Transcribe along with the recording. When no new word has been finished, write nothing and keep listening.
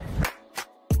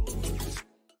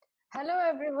Hello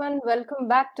everyone, welcome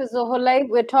back to Zoho Live.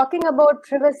 We're talking about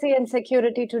privacy and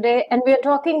security today, and we're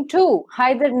talking to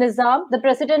Haider Nizam, the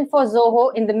president for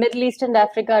Zoho in the Middle East and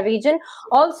Africa region,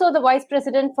 also the vice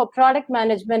president for product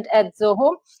management at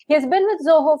Zoho. He has been with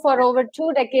Zoho for over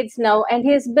 2 decades now, and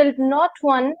he has built not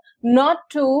one, not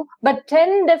two, but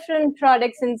 10 different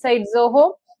products inside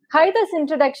Zoho. Haider's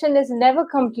introduction is never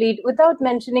complete without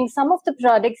mentioning some of the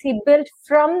products he built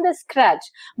from the scratch,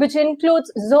 which includes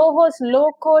Zoho's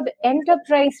low-code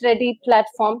enterprise-ready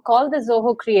platform called the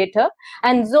Zoho Creator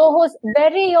and Zoho's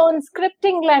very own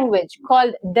scripting language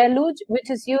called Deluge, which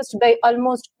is used by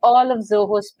almost all of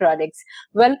Zoho's products.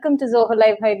 Welcome to Zoho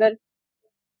Live, Haider.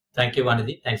 Thank you,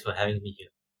 Vanidhi. Thanks for having me here.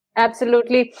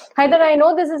 Absolutely. Haider, I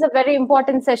know this is a very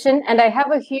important session and I have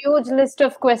a huge list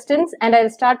of questions and I'll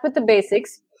start with the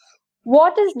basics.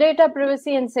 What is data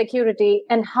privacy and security,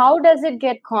 and how does it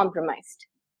get compromised?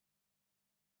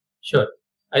 Sure.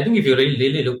 I think if you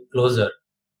really look closer,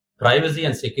 privacy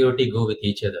and security go with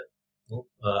each other.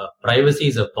 Privacy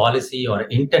is a policy or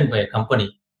intent by a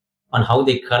company on how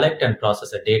they collect and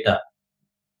process the data,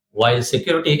 while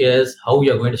security is how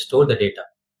you are going to store the data,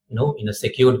 in a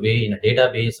secured way, in a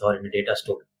database or in a data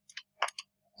store.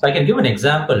 So I can give an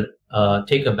example.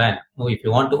 Take a bank. If you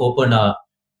want to open a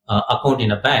account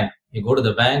in a bank, you go to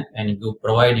the bank and you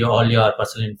provide all your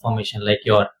personal information like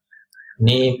your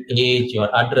name, age, your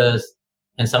address,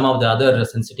 and some of the other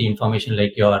sensitive information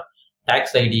like your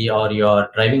tax ID or your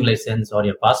driving license or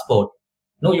your passport.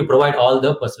 You provide all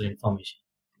the personal information.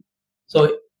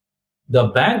 So the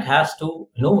bank has to,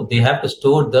 they have to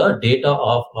store the data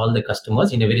of all the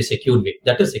customers in a very secure way.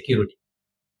 That is security.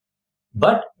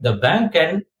 But the bank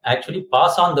can actually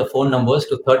pass on the phone numbers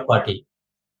to third party,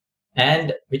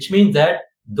 and which means that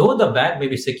though the bank may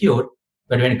be secured,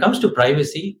 but when it comes to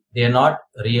privacy, they are not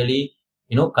really,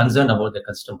 concerned about the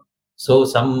customer. So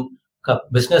some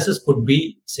businesses could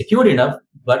be secure enough,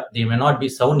 but they may not be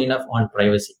sound enough on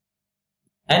privacy.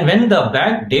 And when the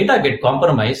bank data get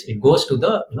compromised, it goes to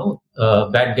the,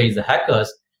 bad guys, the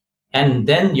hackers, and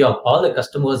then all the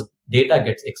customers' data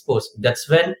gets exposed. That's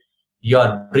when you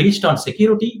are breached on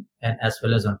security and as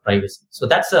well as on privacy. So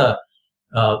that's a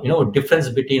difference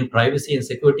between privacy and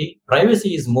security.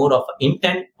 Privacy is more of an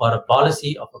intent or a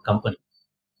policy of a company.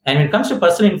 And when it comes to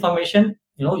personal information,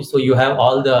 so you have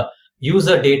all the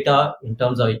user data in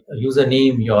terms of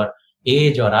username, your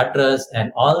age or address,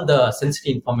 and all the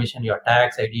sensitive information, your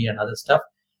tax ID and other stuff.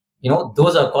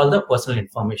 Those are called the personal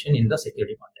information in the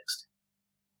security context.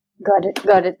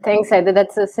 Got it. Thanks, Haider.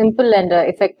 That's a simple and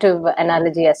effective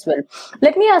analogy as well.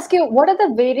 Let me ask you, what are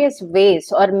the various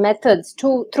ways or methods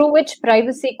through which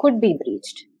privacy could be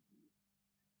breached?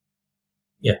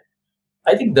 Yeah,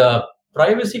 I think the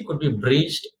privacy could be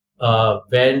breached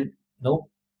when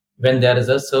there is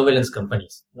a surveillance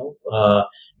companies.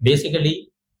 Basically,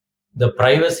 the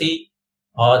privacy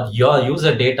or your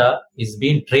user data is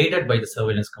being traded by the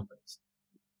surveillance companies.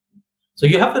 So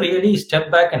you have to really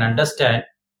step back and understand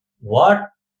what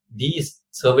these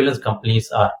surveillance companies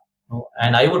are.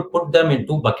 And I would put them in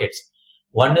two buckets.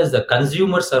 One is the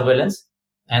consumer surveillance,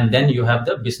 and then you have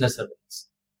the business surveillance.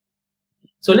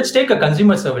 So let's take a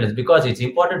consumer surveillance, because it's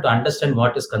important to understand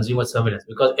what is consumer surveillance,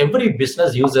 because every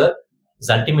business user is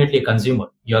ultimately a consumer.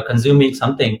 You are consuming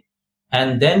something,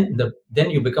 and then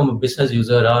you become a business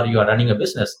user or you are running a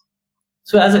business.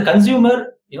 So as a consumer,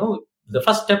 the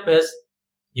first step is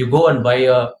you go and buy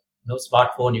a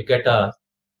smartphone, you get a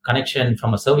connection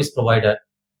from a service provider,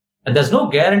 and there's no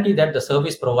guarantee that the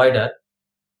service provider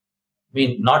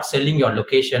not selling your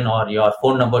location or your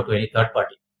phone number to any third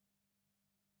party.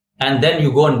 And then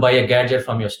you go and buy a gadget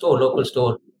from your store, local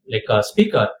store, like a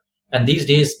speaker. And these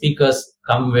days speakers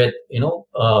come with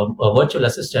a virtual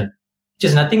assistant, which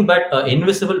is nothing but an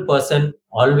invisible person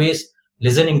always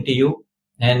listening to you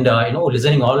and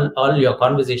listening all your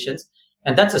conversations,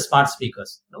 and that's a smart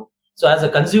speakers. So as a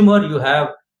consumer, you have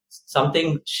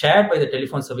something shared by the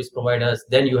telephone service providers.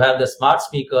 Then you have the smart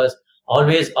speakers,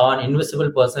 always on,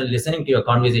 invisible person listening to your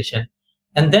conversation.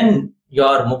 And then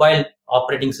your mobile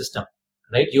operating system,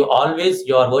 right? Your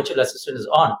virtual assistant is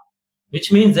on,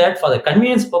 which means that for the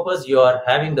convenience purpose, you are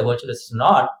having the virtual assistant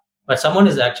on, but someone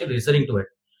is actually listening to it.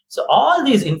 So all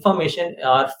these information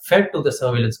are fed to the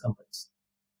surveillance companies.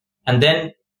 And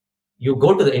then you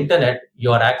go to the internet,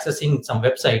 you are accessing some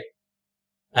website,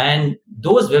 and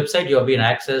those websites you have been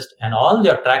accessed, and all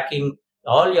your tracking,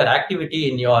 all your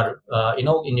activity in your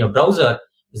in your browser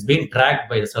is being tracked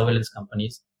by the surveillance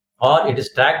companies, or it is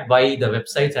tracked by the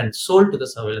websites and sold to the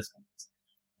surveillance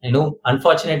companies.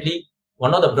 Unfortunately,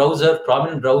 one of the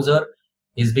prominent browser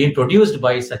is being produced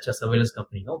by such a surveillance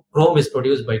company. Chrome is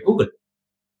produced by Google.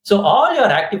 So all your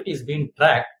activity is being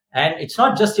tracked, And it's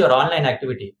not just your online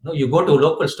activity. You go to a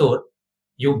local store,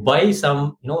 you buy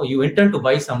some, you intend to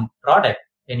buy some product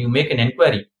and you make an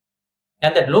inquiry.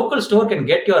 And that local store can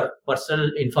get your personal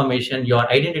information, your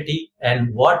identity,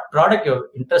 and what product you're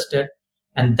interested.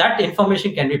 And that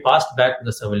information can be passed back to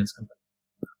the surveillance company.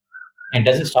 And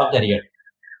doesn't stop there yet.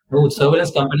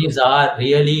 Surveillance companies are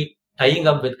really tying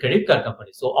up with credit card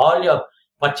companies. So all your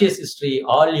purchase history,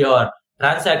 all your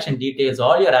transaction details,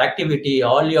 all your activity,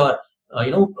 all your,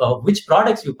 which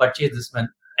products you purchased this month,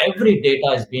 every data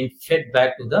is being fed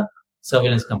back to the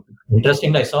surveillance company.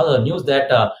 Interestingly, I saw the news that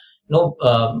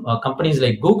companies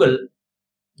like Google,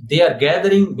 they are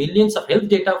gathering millions of health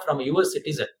data from a US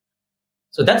citizen.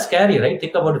 So that's scary, right?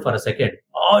 Think about it for a second.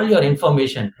 All your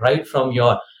information, right from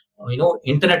your,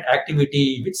 internet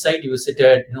activity, which site you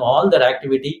visited, all that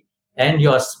activity, and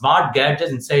your smart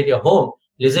gadgets inside your home,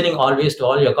 listening always to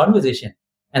all your conversation.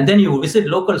 And then you visit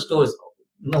local stores,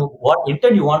 what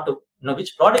intent you want to,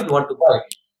 which product you want to buy,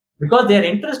 because they are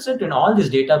interested in all this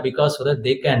data, because so that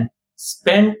they can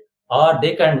spend or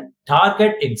they can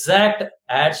target exact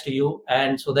ads to you,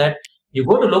 and so that you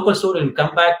go to local store and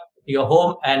come back to your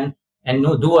home and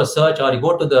do a search, or you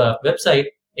go to the website,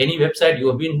 any website, you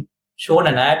have been shown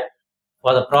an ad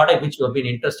for the product which you have been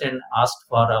interested in, asked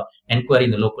for inquiry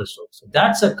in the local store. So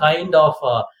that's a kind of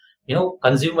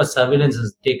consumer surveillance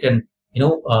is taken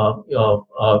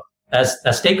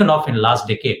has taken off in last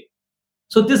decade.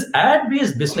 So this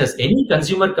ad-based business, any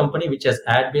consumer company which has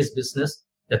ad-based business,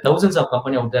 there are thousands of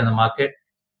companies out there in the market,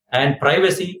 and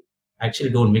privacy actually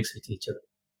don't mix with each other.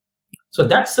 So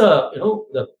that's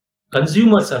the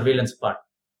consumer surveillance part.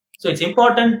 So it's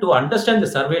important to understand the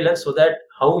surveillance so that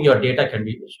how your data can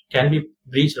be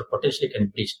breached or potentially can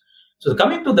be breached. So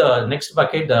coming to the next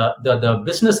bucket, the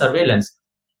business surveillance.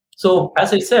 So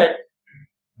as I said,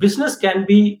 business can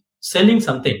be selling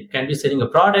something, can be selling a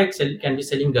product, can be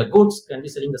selling the goods, can be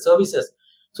selling the services.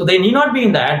 So they need not be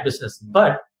in the ad business,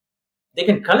 but they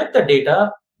can collect the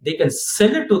data, they can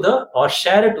sell it to or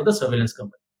share it to the surveillance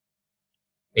company,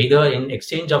 either in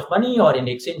exchange of money or in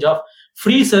exchange of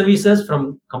free services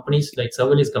from companies like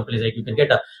surveillance companies. Like you can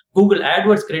get a Google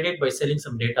AdWords credit by selling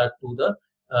some data to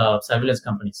the surveillance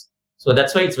companies. So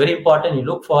that's why it's very important you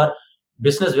look for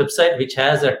business website which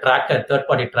has a tracker,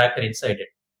 third-party tracker inside it.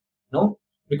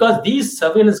 Because these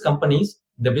surveillance companies,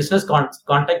 the business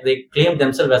contact, they claim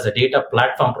themselves as a data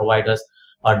platform providers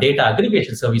or data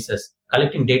aggregation services,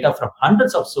 collecting data from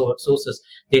hundreds of sources.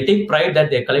 They take pride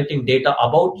that they're collecting data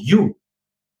about you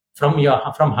from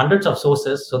hundreds of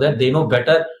sources, so that they know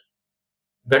better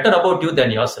about you than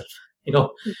yourself.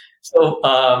 So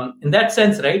in that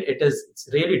sense, right, it's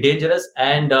really dangerous.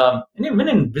 And even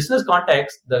in business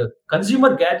context, the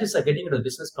consumer gadgets are getting into the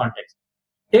business context.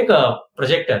 Take a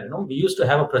projector. We used to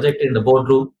have a projector in the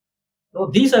boardroom.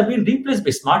 These have been replaced by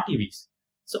smart TVs.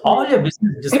 So all your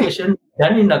business discussion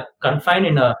done confined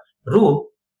in a room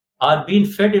are being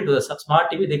fed into the smart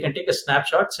TV. They can take a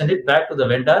snapshot, send it back to the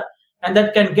vendor, and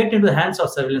that can get into the hands of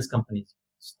surveillance companies,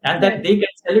 and that they can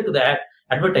sell it to the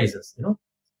advertisers.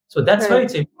 So that's why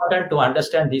it's important to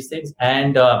understand these things.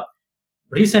 And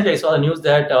recently I saw the news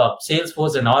that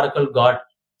Salesforce and Oracle got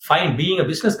fined, being a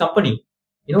business company.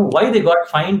 Why they got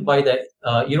fined by the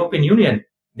European Union?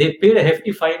 They paid a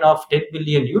hefty fine of 10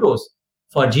 billion euros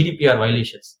for GDPR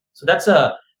violations. So that's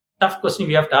a tough question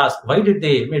we have to ask. Why did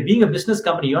they? Being a business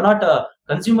company, you're not a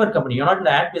consumer company, you're not in the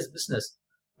ad-based business,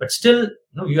 but still,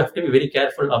 you have to be very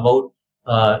careful about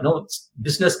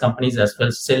business companies as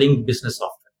well selling business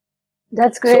software.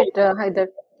 That's great, Haider.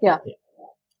 Yeah.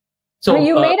 So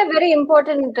you made a very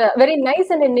important, very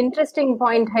nice and an interesting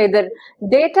point, Haider.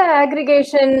 Data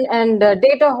aggregation and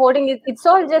data hoarding, it's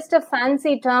all just a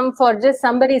fancy term for just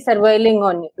somebody surveilling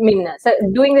on you.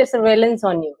 Doing the surveillance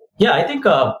on you. Yeah, I think,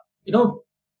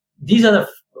 these are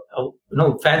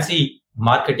the, fancy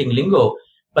marketing lingo,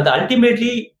 but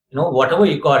ultimately, whatever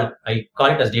you call, I call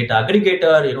it as data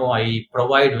aggregator. I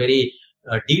provide very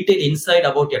detailed insight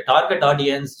about your target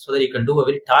audience so that you can do a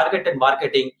very targeted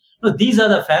marketing. These are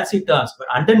the fancy terms, but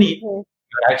underneath, you're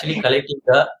actually collecting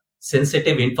the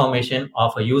sensitive information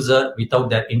of a user without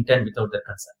their intent, without their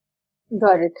consent.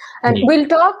 Got it. And we'll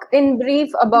talk in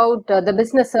brief about the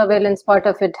business surveillance part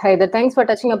of it, Haider. Thanks for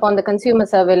touching upon the consumer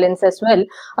surveillance as well.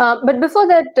 But before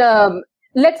that,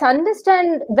 let's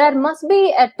understand there must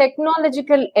be a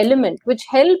technological element which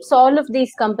helps all of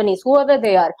these companies, whoever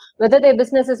they are, whether their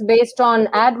business is based on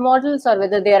ad models or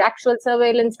whether they are actual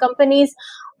surveillance companies.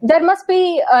 There must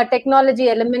be a technology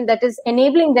element that is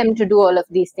enabling them to do all of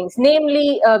these things,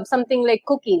 namely something like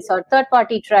cookies or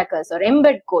third-party trackers or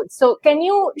embed codes. So can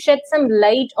you shed some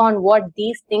light on what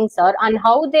these things are and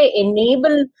how they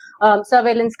enable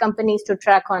surveillance companies to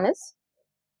track on us?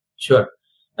 Sure.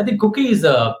 I think cookie is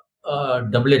a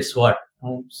double-edged sword.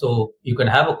 So you can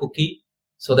have a cookie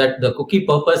so that the cookie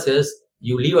purpose is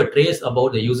you leave a trace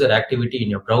about the user activity in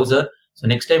your browser. So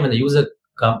next time when the user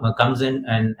comes in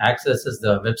and accesses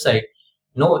the website,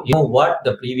 you know what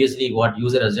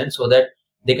user has done, so that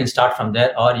they can start from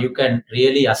there, or you can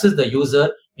really assist the user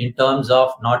in terms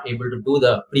of not able to do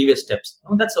the previous steps.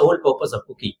 That's the whole purpose of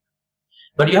cookie.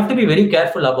 But you have to be very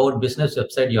careful about business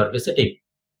website you are visiting.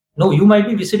 No, you might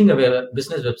be visiting a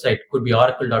business website. Could be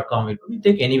oracle.com. It could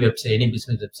be take any website, any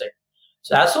business website.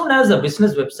 So as soon as a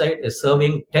business website is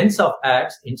serving tens of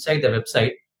ads inside the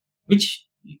website, which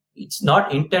it's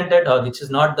not intended or which is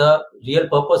not the real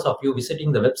purpose of you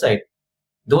visiting the website,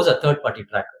 those are third-party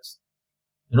trackers.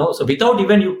 So without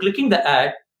even you clicking the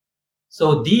ad,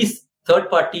 so these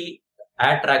third-party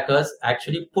ad trackers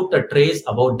actually put a trace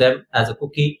about them as a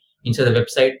cookie inside the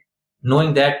website,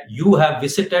 knowing that you have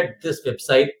visited this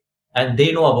website and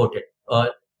they know about it.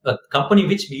 A company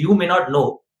which you may not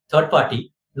know, third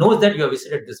party, knows that you have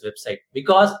visited this website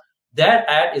because their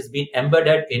ad is being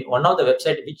embedded in one of the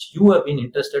website which you have been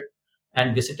interested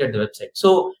and visited the website.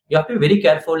 So you have to be very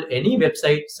careful. Any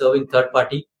website serving third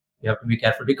party, you have to be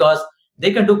careful because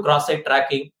they can do cross-site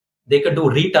tracking, they can do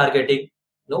retargeting.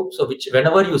 So which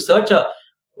whenever you search a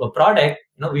product,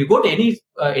 we go to any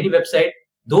website,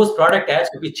 those product ads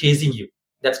will be chasing you.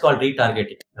 That's called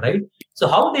retargeting, right? So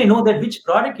how they know that which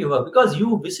product you have? Because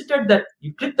you visited that,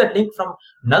 you click that link from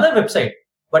another website,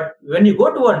 but when you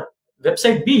go to a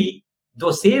website B,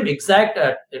 those same exact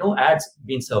ads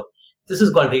being served. This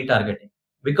is called retargeting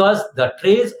because the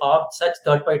trace of such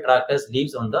third-party trackers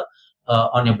lives on the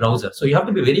on your browser. So you have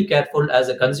to be very careful as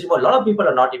a consumer. A lot of people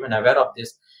are not even aware of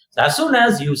this. So as soon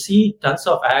as you see tons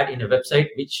of ad in a website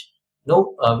which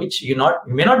you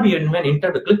may not be even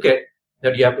intended to click it,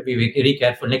 that you have to be very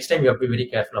careful. Next time you have to be very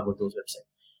careful about those websites.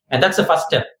 And that's the first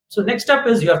step. So next step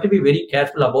is you have to be very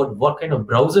careful about what kind of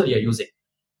browser you're using.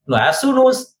 As soon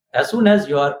as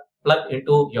you are plugged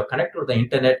into, you're connected to the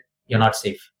internet, you're not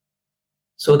safe.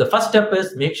 So the first step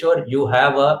is make sure you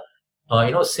have a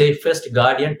safest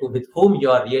guardian with whom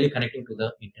you are really connecting to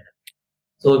the internet.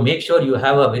 So make sure you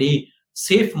have a very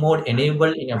safe mode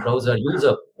enabled in your browser. Use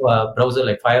a browser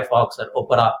like Firefox or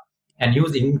Opera and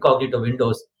use the incognito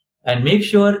windows. And make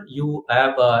sure you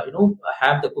have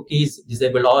have the cookies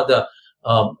disabled, or the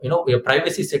your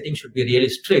privacy settings should be really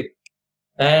strict.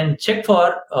 And check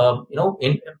for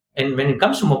and when it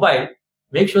comes to mobile,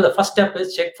 make sure the first step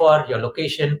is check for your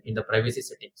location in the privacy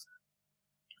settings.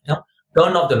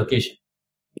 Turn off the location.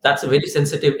 That's a very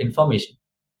sensitive information,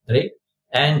 right?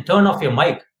 And turn off your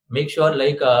mic. Make sure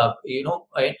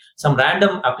some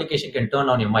random application can turn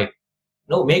on your mic.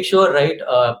 Make sure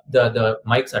the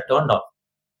mics are turned off.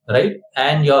 Right,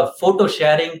 and your photo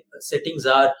sharing settings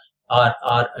are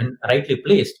rightly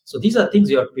placed. So these are things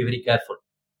you have to be very careful.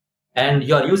 And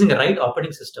you are using the right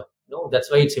operating system.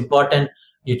 That's why it's important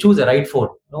you choose the right phone.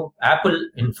 Apple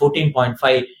in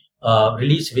 14.5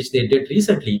 release, which they did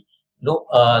recently,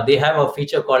 they have a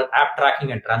feature called app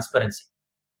tracking and transparency.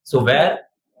 So where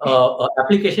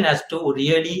application has to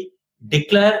really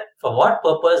declare for what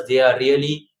purpose they are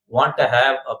really want to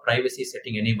have a privacy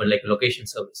setting enabled, like location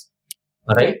service.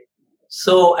 Right.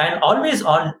 So, and always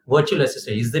on virtual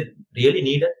assistant, is it really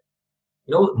needed?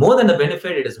 More than the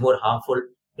benefit, it is more harmful.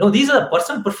 These are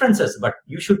personal preferences, but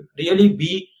you should really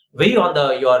be weigh on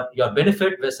your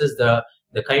benefit versus the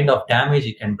kind of damage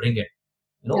it can bring in.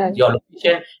 Your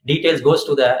location details goes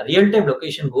to the real-time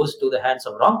location goes to the hands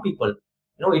of wrong people.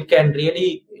 It can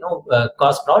really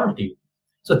cause problem to you.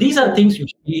 So these are things you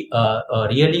should be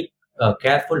really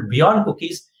careful. Beyond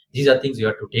cookies, these are things you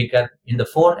have to take care in the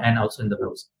phone and also in the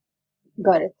browser.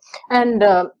 Got it. And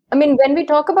when we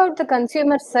talk about the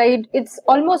consumer side, it's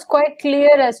almost quite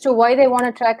clear as to why they want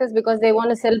to track us, because they want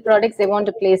to sell products, they want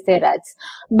to place their ads.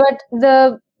 But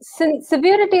the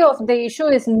severity of the issue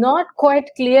is not quite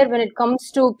clear when it comes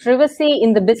to privacy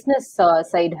in the business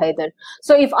side either.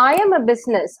 So if I am a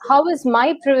business, how is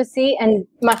my privacy and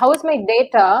how is my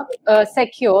data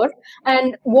secure,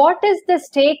 and what is the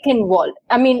stake involved?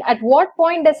 At what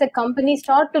point does a company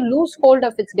start to lose hold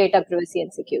of its data privacy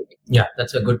and security? Yeah,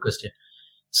 that's a good question.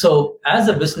 So as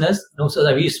a business, so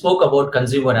that we spoke about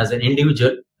consumer as an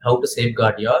individual, how to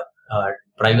safeguard your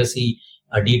privacy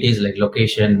details like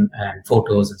location and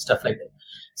photos and stuff like that.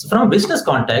 So from a business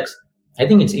context, I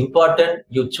think it's important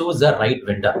you choose the right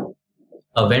vendor,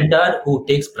 a vendor who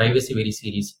takes privacy very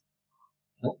seriously.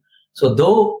 So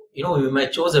though, you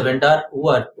might choose a vendor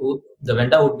who the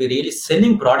vendor would be really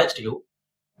selling products to you,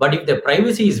 but if the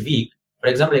privacy is weak, for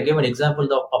example, I gave an example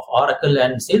of Oracle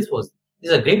and Salesforce.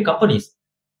 These are great companies,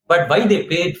 but why they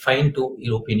paid fine to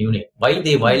European Union? Why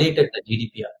they violated the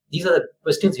GDPR? These are the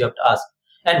questions you have to ask.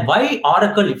 And why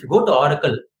Oracle? If you go to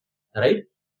Oracle, right,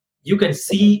 you can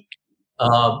see,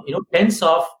 tens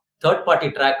of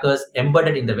third-party trackers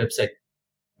embedded in the website.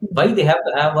 Why they have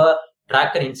to have a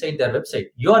tracker inside their website?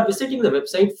 You are visiting the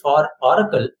website for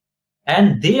Oracle,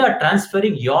 and they are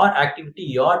transferring your activity,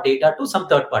 your data to some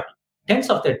third party, tens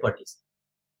of third parties.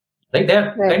 Right? They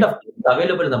are kind of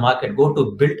available in the market. Go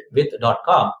to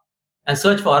builtwith.com and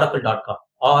search for oracle.com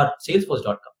or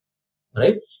salesforce.com.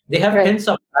 Right? They have tens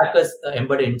of trackers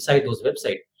embedded inside those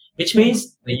websites, which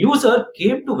means the user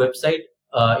came to website,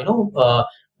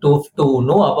 to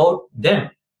know about them,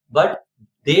 but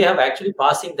they have actually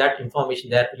passing that information,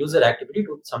 their user activity,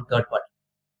 to some third party.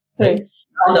 Right?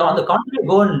 On the contrary,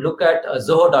 go and look at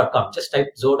Zoho.com. Just type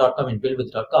Zoho.com and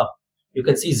buildwith.com. You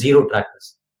can see zero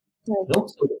trackers. So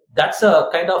that's a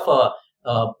kind of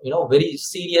a very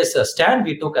serious stand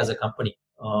we took as a company,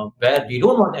 where we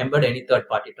don't want to embed any third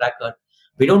party tracker.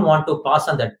 We don't want to pass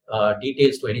on that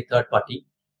details to any third party,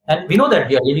 and we know that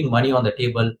we are leaving money on the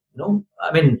table.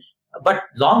 But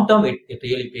long term it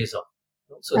really pays off.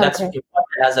 So that's important.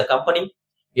 As a company,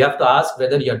 you have to ask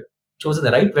whether you have chosen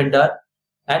the right vendor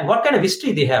and what kind of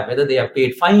history they have, whether they have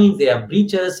paid fines, they have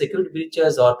breaches, security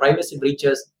breaches, or privacy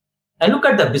breaches. And look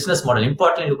at the business model.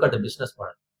 Importantly, look at the business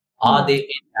model. Are they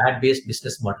an ad-based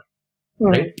business model?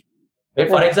 Right?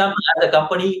 For example, as a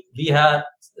company,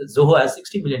 Zoho has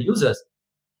 60 million users.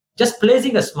 Just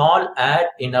placing a small ad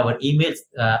in our email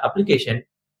application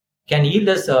can yield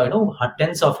us,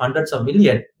 tens of hundreds of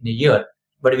million in a year.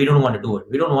 But we don't want to do it.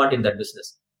 We don't want in that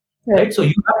business. Right? So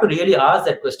you have to really ask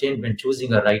that question when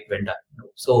choosing a right vendor.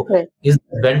 So is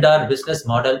the vendor business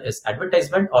model is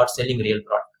advertisement or selling real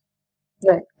product?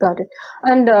 Right, got it.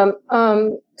 And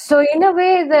so in a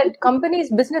way that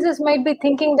businesses might be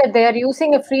thinking that they are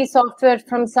using a free software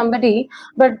from somebody,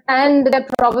 and they're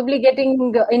probably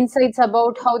getting insights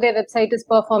about how their website is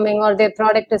performing or their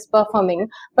product is performing.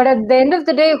 But at the end of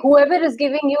the day, whoever is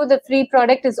giving you the free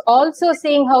product is also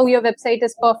seeing how your website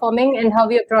is performing and how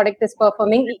your product is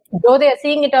performing. Though they are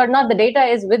seeing it or not, the data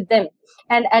is with them.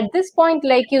 And at this point,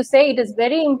 like you say, it is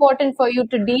very important for you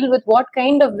to deal with what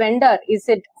kind of vendor is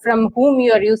it from whom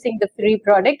you are using the free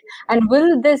product, and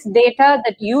will this data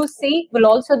that you see will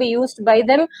also be used by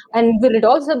them, and will it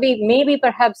also be maybe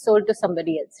perhaps sold to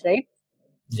somebody else, right?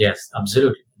 Yes,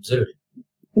 absolutely.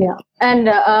 Yeah. And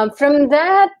from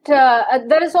that,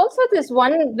 there is also this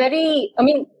one very,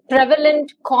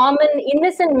 prevalent, common,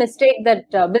 innocent mistake that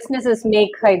businesses make,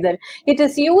 Haider. It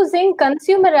is using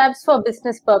consumer apps for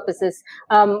business purposes.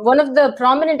 One of the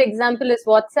prominent example is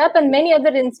WhatsApp and many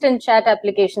other instant chat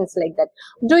applications like that.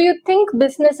 Do you think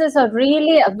businesses are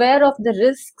really aware of the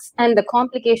risks and the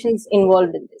complications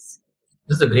involved in this?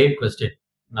 This is a great question.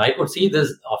 I could see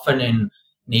this often in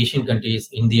Asian countries,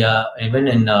 India, even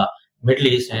in Middle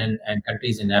East and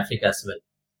countries in Africa as well,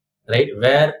 right?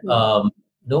 Where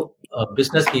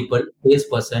business people,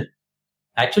 salesperson,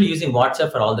 actually using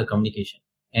WhatsApp for all the communication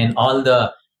and all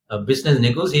the business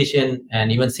negotiation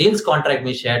and even sales contract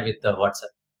may shared with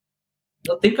WhatsApp.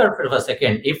 So think of it for a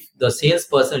second. If the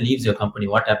salesperson leaves your company,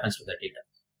 what happens to the data?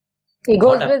 He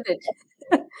goes with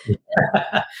it.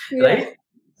 Right?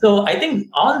 So I think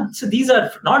these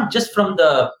are not just from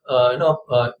the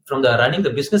from the running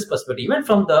the business perspective, even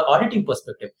from the auditing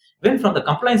perspective, even from the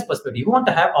compliance perspective. You want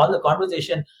to have all the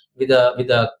conversation with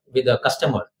the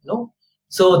customer.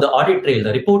 So the audit trail,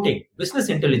 the reporting, business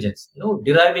intelligence,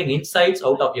 deriving insights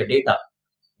out of your data.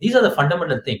 These are the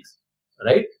fundamental things,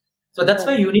 right? So that's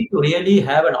why you need to really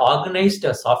have an organized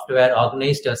software,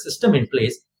 organized system in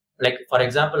place. Like for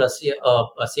example, a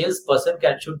salesperson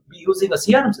should be using a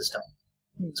CRM system,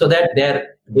 so that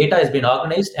their data has been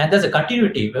organized and there's a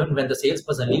continuity. Even when the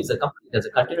salesperson leaves the company, there's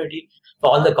a continuity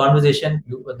for all the conversation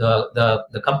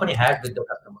the company had with the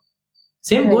customer.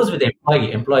 Same goes with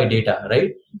employee data,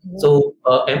 right? So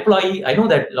employee, I know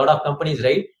that a lot of companies,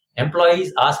 right?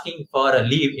 Employees asking for a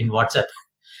leave in WhatsApp,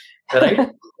 right?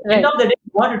 End of the day,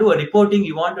 you want to do a reporting,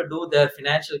 you want to do their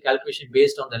financial calculation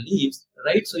based on the leaves,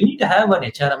 right? So you need to have an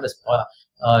HRMS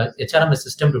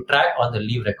system to track all the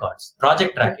leave records.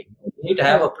 Project tracking. You need to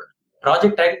have a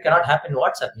project tracking cannot happen in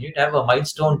WhatsApp. You need to have a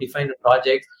milestone defined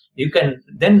project you can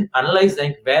then analyze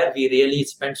like where we really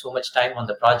spend so much time on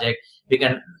the project. We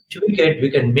can tweak it,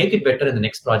 we can make it better in the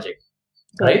next project,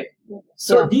 right?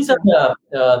 So these are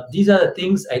the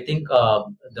things I think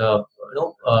the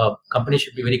company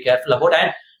should be very careful about.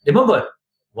 And remember,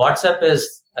 WhatsApp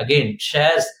is again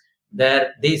shares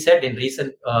they said in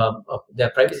recent their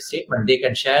privacy statement, they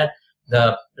can share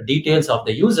the details of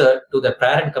the user to the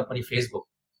parent company Facebook,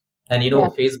 and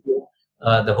Facebook,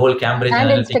 the whole Cambridge and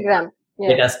Analytica,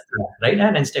 Instagram, right,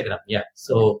 and Instagram,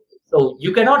 So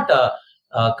you cannot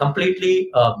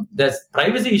completely there's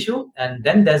privacy issue, and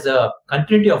then there's a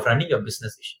continuity of running your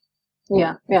business issue.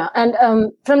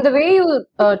 And from the way you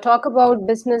talk about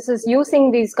businesses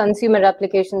using these consumer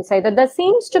applications, there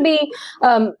seems to be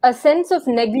a sense of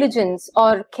negligence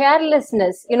or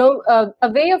carelessness,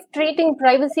 a way of treating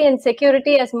privacy and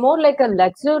security as more like a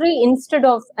luxury instead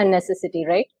of a necessity,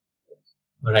 right?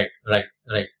 Right.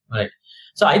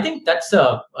 So I think that's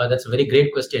a very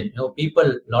great question. A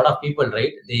lot of people,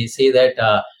 right? They say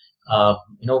that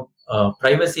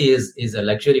privacy is a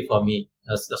luxury for me.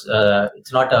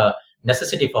 It's not a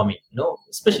necessity for me.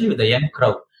 Especially with the young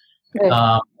crowd,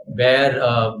 where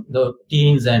the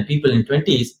teens and people in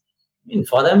 20s.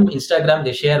 For them, Instagram,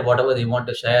 they share whatever they want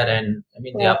to share, and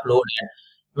they upload.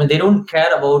 And, they don't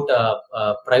care about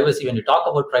privacy. When you talk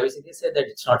about privacy, they say that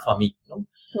it's not for me.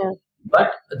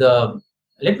 But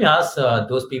let me ask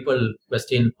those people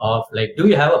question of like, do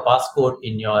you have a passcode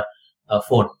in your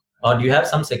phone, or do you have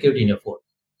some security in your phone?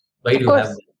 Why do you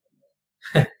have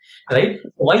that? Right?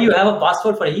 Why you have a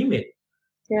password for an email?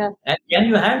 And can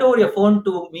you hand over your phone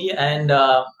to me and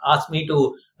ask me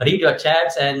to read your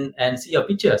chats and see your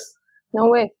pictures? No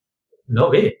way.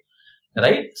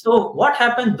 Right? So what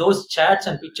happened? Those chats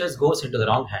and pictures goes into the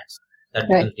wrong hands.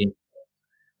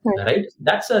 Right?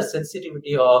 That's a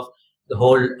sensitivity of the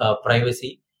whole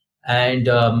privacy. And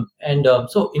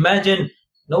so imagine,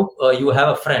 you have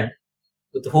a friend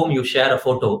with whom you share a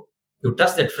photo. You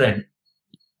trust that friend,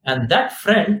 and that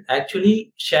friend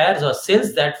actually shares or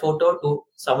sells that photo to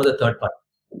some other third party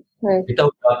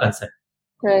without your consent.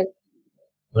 Right?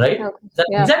 Okay. That's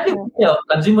exactly what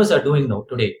consumers are doing now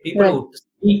today. People who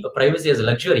see privacy as a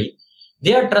luxury,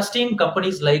 they are trusting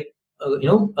companies like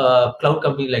cloud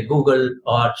companies like Google,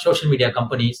 or social media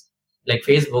companies like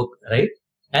Facebook, right?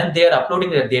 And they are uploading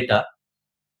their data,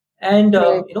 and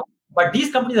but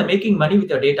these companies are making money with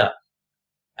your data,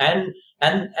 and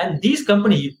these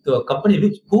companies, the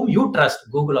companies whom you trust,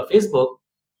 Google or Facebook,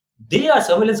 they are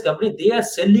surveillance company. They are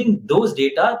selling those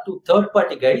data to third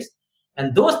party guys,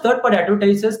 and those third party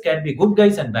advertisers can be good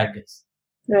guys and bad guys.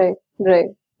 Right.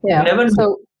 Yeah.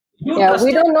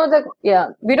 We don't know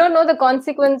the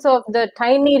consequence of the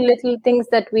tiny little things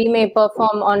that we may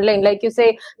perform online. Like you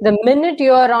say, the minute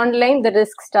you are online, the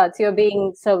risk starts. You're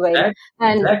being surveilled.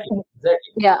 Exactly.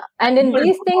 Yeah. And in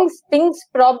these things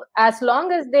as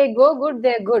long as they go good,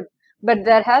 they're good. But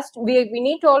we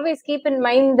need to always keep in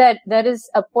mind that there is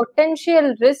a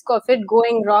potential risk of it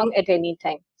going wrong at any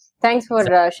time. Thanks for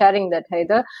sharing that,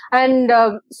 Haider. And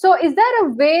so is there a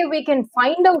way we can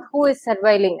find out who is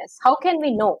surveilling us? How can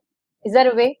we know? Is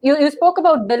there a way? You spoke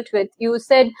about BuiltWith. You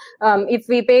said if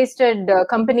we pasted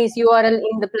company's URL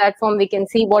in the platform, we can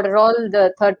see what are all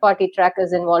the third-party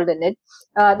trackers involved in it.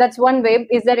 That's one way.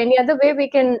 Is there any other way we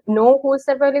can know who is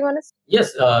surveilling on us?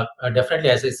 Yes,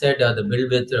 definitely. As I said, the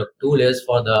BuiltWith tool is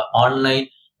for the online,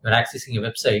 you're accessing a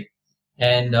website.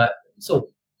 And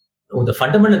so the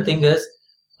fundamental thing is,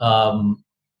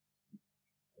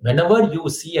 whenever you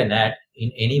see an ad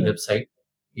in any website,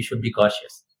 you should be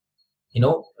cautious.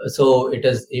 So it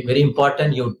is very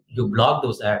important you block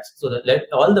those ads. So that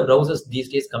all the browsers these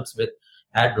days comes with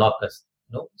ad blockers.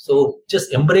 So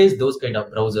just embrace those kind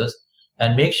of browsers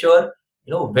and make sure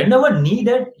whenever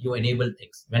needed you enable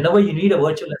things. Whenever you need a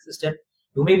virtual assistant,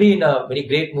 you may be in a very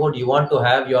great mode. You want to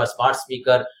have your smart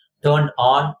speaker turned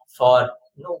on for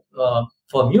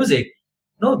music.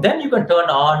 Then you can turn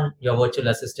on your virtual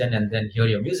assistant and then hear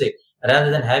your music, rather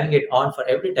than having it on for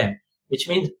every time, which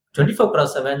means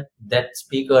 24/7 that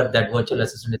speaker, that virtual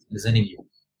assistant is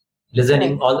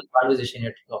listening all the conversation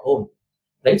at your home,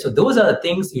 right? So those are the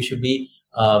things you should be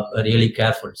really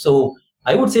careful. So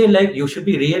I would say you should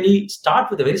be really start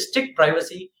with a very strict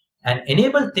privacy and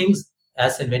enable things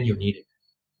as and when you need it.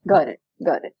 Got it.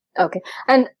 Okay.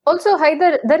 And also,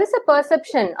 Haider, there is a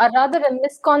perception, or rather a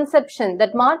misconception,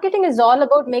 that marketing is all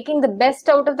about making the best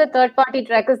out of the third-party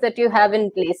trackers that you have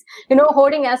in place,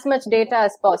 holding as much data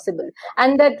as possible.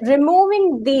 And that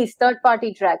removing these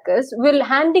third-party trackers will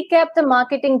handicap the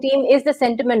marketing team is the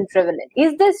sentiment prevalent.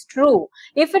 Is this true?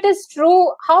 If it is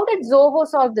true, how did Zoho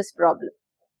solve this problem?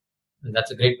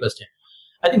 That's a great question.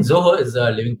 I think Zoho is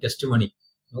a living testimony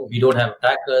We don't have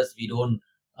trackers. We don't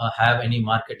have any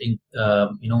marketing,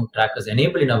 trackers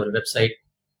enabled in our website.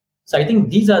 So I think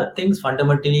these are things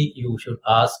fundamentally you should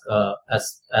ask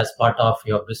as part of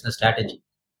your business strategy.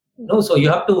 So you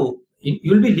have to,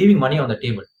 you'll be leaving money on the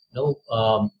table.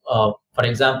 For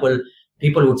example,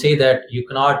 people would say that you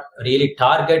cannot really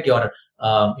target your,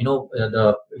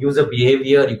 the user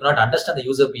behavior. You cannot understand the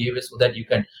user behavior so that you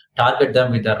can target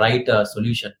them with the right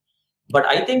solution. But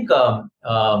I think,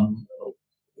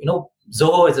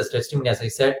 Zoho is a testimony, as I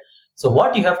said. So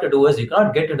what you have to do is you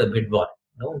cannot get into the bid war.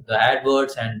 The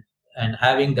AdWords and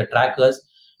having the trackers.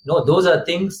 Those are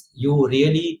things you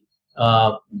really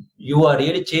you are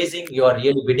really chasing. You are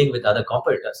really bidding with other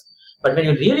competitors. But when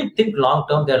you really think long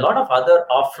term, there are a lot of other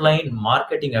offline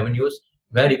marketing avenues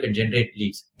where you can generate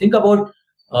leads. Think about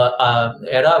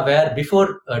era where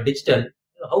before digital,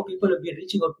 how people have been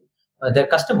reaching out to their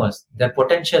customers, their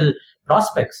potential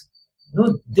prospects.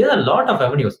 There are a lot of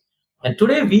avenues. And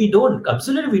today we don't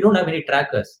have any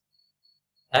trackers.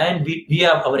 And we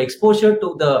have our exposure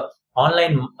to the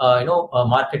online,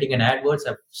 marketing and AdWords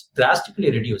have drastically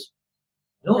reduced.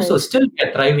 Right. So still we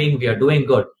are thriving, we are doing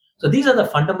good. So these are the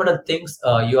fundamental things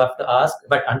you have to ask.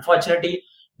 But unfortunately,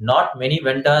 not many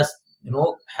vendors,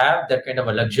 have that kind of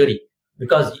a luxury,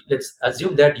 because let's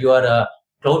assume that you are a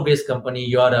cloud-based company,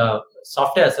 you are a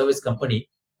software service company,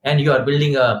 and you are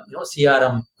building a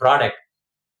CRM product,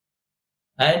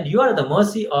 and you are at the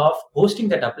mercy of hosting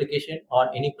that application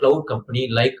on any cloud company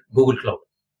like Google Cloud.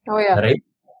 Oh yeah. Right.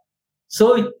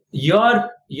 So you are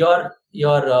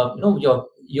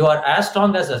as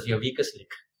strong as your weakest link.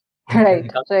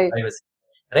 Right.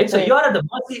 Right. So you are at the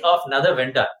mercy of another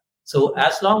vendor. So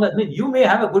as long as you may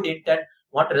have a good intent,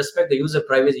 want to respect the user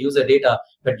privacy, user data,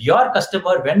 but your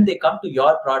customer, when they come to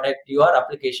your product, your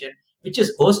application, which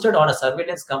is hosted on a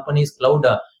surveillance company's cloud,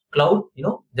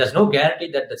 there's no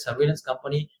guarantee that the surveillance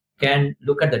company can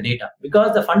look at the data,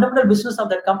 because the fundamental business of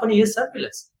that company is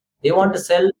surveillance. They want to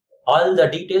sell all the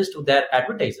details to their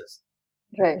advertisers.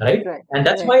 Right. And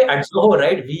that's why at Zoho,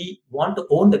 right, we want to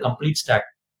own the complete stack.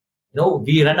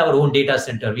 We run our own data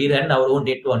center, we run our own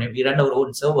data, we run our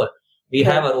own server, we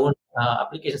have our own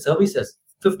application services,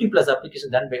 50 plus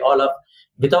applications done by all of,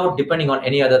 without depending on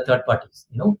any other third parties.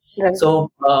 Right. So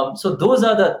those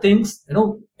are the things.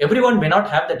 Everyone may not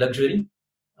have that luxury,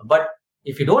 but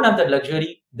if you don't have that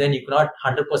luxury, then you cannot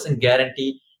 100%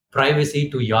 guarantee privacy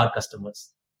to your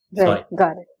customers. Right.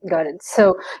 Got it.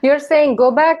 So you're saying go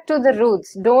back to the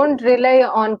roots. Don't rely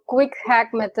on quick hack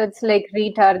methods like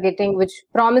retargeting, which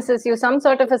promises you some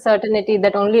sort of a certainty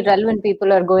that only relevant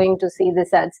people are going to see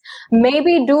these ads.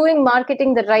 Maybe doing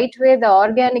marketing the right way, the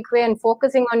organic way, and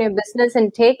focusing on your business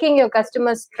and taking your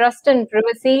customers' trust and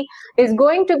privacy is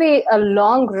going to be a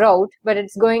long route, but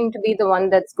it's going to be the one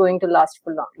that's going to last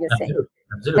for long, you're saying.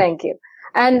 Absolutely. Thank you.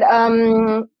 And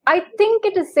I think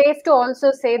it is safe to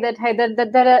also say that, Haider,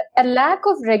 that a lack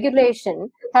of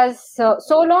regulation has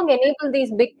so long enabled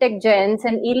these big tech giants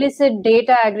and illicit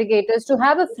data aggregators to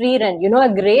have a free run,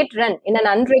 a great run in an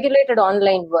unregulated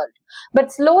online world.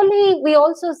 But slowly, we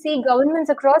also see governments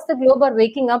across the globe are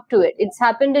waking up to it. It's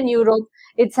happened in Europe.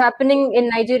 It's happening in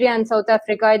Nigeria and South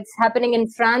Africa. It's happening in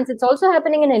France. It's also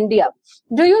happening in India.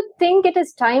 Do you think it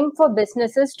is time for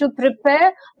businesses to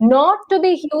prepare not to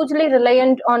be hugely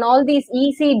reliant on all these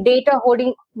easy data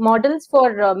hoarding models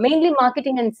for mainly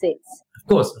marketing and sales?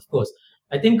 Of course.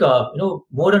 I think,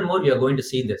 more and more we are going to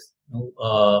see this.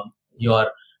 You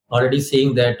are already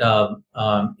seeing that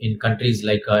in countries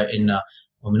like in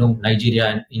Nigeria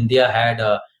and India had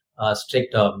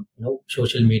strict,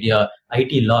 social media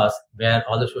IT laws, where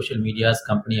all the social media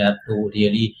company have to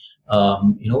really,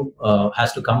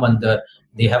 has to come under.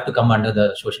 They have to come under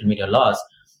the social media laws.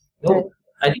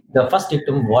 I think the first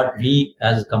dictum what we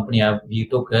as a company we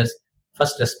took is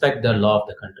first respect the law of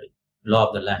the country, law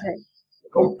of the land,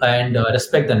 and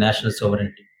respect the national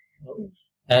sovereignty.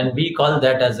 And we call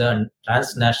that as a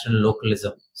transnational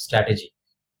localism strategy.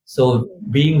 So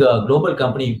being a global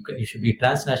company, you should be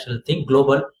transnational, think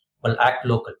global, but act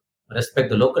local. Respect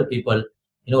the local people,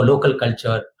 local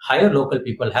culture, hire local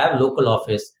people, have local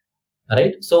office,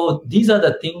 right? So these are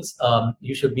the things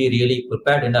you should be really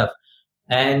prepared enough.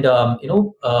 And,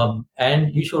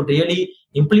 and you should really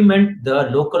implement the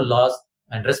local laws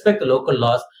and respect the local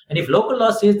laws. And if local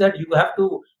law says that you have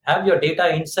to have your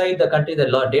data inside the country, the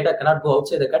data cannot go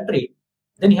outside the country,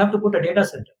 then you have to put a data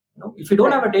center. If you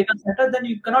don't have a data center, then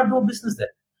you cannot do business there,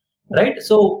 right?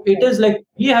 So it is like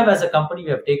we have, as a company,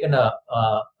 we have taken a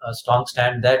strong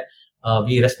stand that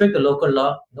we respect the local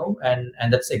law, and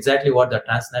that's exactly what the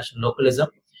transnational localism.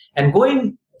 And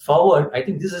going forward, I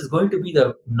think this is going to be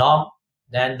the norm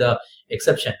than the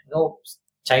exception.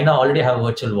 China already have a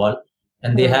virtual wall,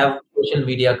 and they have social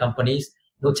media companies,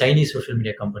 Chinese social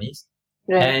media companies.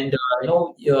 Right. And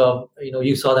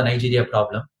you saw the Nigeria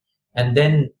problem, and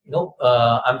then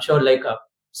I'm sure like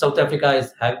South Africa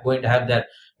is going to have their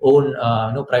own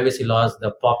privacy laws.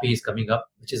 The POPI is coming up,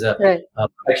 which is a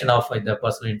protection of the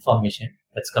personal information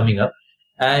that's coming up,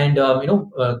 and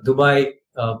Dubai,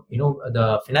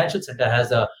 the financial center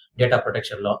has a data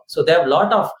protection law. So they have a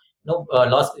lot of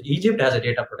laws. Egypt has a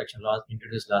data protection law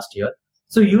introduced last year.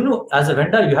 So as a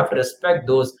vendor, you have to respect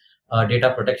those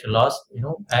data protection laws,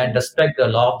 and respect the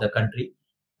law of the country,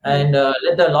 and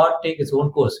let the law take its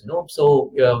own course.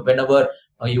 So whenever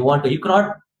you want to, you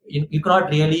cannot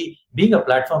really, being a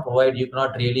platform provider, you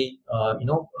cannot really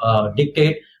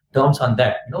dictate terms on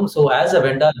that. So as a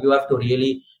vendor, you have to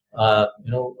really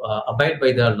abide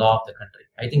by the law of the country.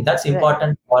 I think that's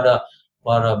important for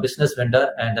a business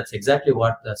vendor, and that's exactly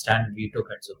what the stand we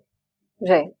took at Zoho.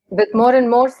 Right. With more and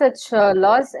more such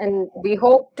laws, and we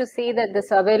hope to see that the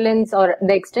surveillance or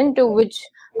the extent to which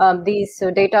these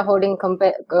data holding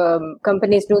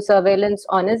companies do surveillance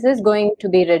on us is going to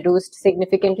be reduced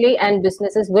significantly, and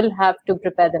businesses will have to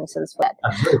prepare themselves for that.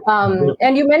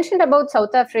 And you mentioned about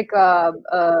South Africa,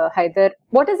 Haider.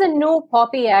 What is the new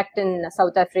POPI Act in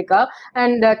South Africa?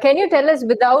 And can you tell us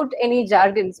without any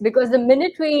jargons? Because the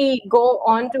minute we go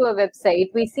onto a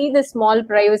website, we see the small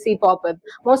privacy pop-up.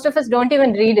 Most of us don't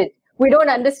even read it. We don't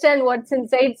understand what's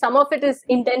inside. Some of it is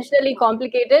intentionally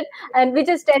complicated, and we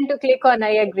just tend to click on I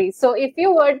agree. So if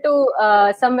you were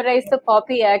to summarize the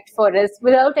POPI Act for us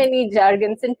without any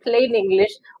jargons in plain English,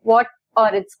 what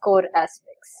are its core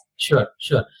aspects? Sure.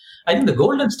 I think the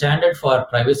golden standard for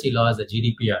privacy law is the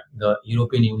GDPR, the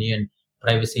European Union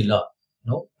privacy law.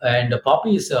 And the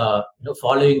POPI is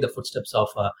following the footsteps of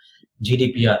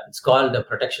GDPR. It's called the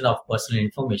protection of personal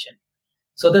information.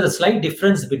 So there's a slight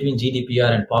difference between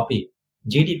GDPR and POPI.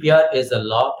 GDPR is a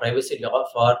privacy law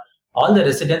for all the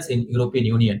residents in European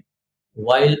Union,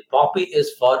 while POPI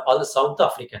is for all the South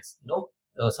Africans.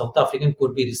 South African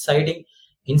could be residing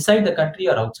inside the country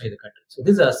or outside the country. So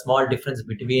this is a small difference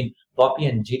between POPI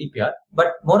and GDPR,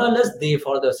 but more or less they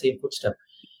follow the same footstep.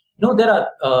 There are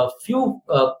a few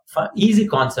easy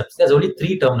concepts. There's only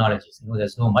 3 terminologies.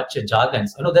 There's no much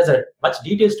jargons. There's a much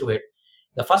details to it.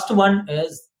 The first one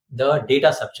is the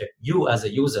data subject. You as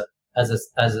a user, as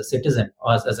a citizen,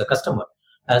 or as a customer,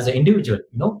 as an individual.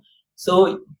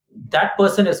 So that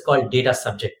person is called data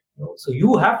subject. So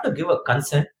you have to give a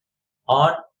consent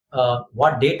on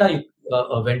what data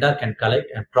a vendor can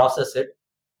collect and process it,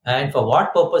 and for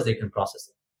what purpose they can process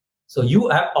it. So you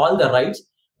have all the rights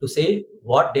to say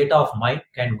what data of mine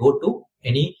can go to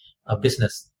any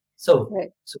business. So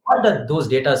what those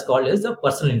data is called is the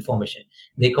personal information.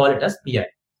 They call it as PI.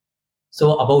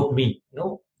 So about me,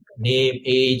 name,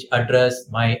 age, address,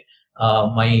 my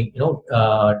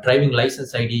driving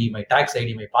license ID, my tax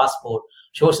ID, my passport,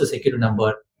 social security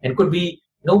number, and could be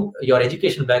your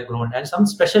education background and some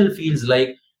special fields like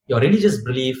your religious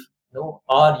belief,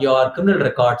 or your criminal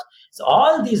records. So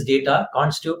all these data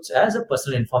constitutes as a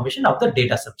personal information of the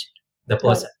data subject, the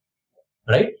person,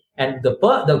 right? And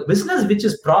the business which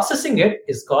is processing it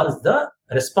is called the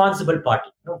responsible party.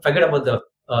 Forget about the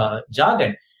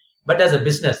jargon, but as a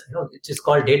business, it is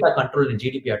called data control in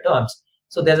GDPR terms.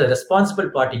 So there's a responsible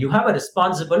party. You have a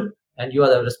responsible, and you are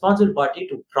the responsible party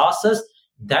to process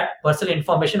that personal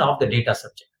information of the data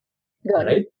subject,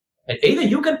 right? And either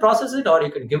you can process it or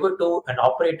you can give it to an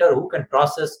operator who can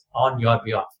process on your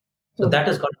behalf. So that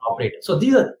is called an operator. So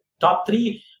these are top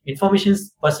 3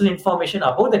 personal information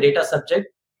about the data subject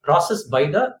processed by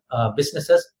the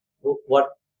businesses, what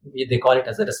they call it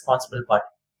as a responsible party.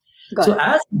 So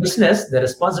as a business, the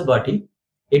responsibility,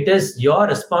 it is your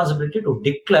responsibility to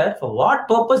declare for what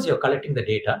purpose you're collecting the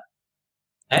data,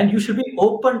 and you should be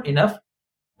open enough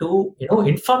to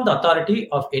inform the authority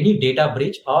of any data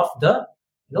breach of the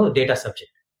data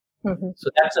subject. So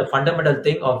that's a fundamental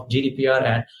thing of GDPR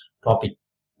and POPI.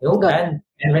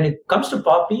 And when it comes to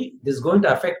POPI, this is going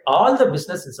to affect all the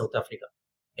business in South Africa.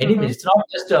 Anyway, it's not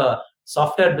just a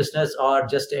software business or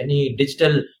just any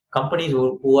digital companies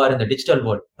who are in the digital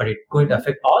world, but it's going to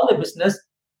affect all the business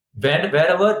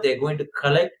wherever they're going to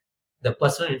collect the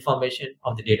personal information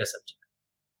of the data subject.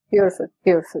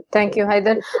 Beautiful. Thank you,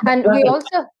 Haider. And we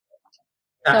also...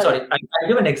 I'm sorry. I'll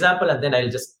give an example and then I'll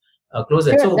just close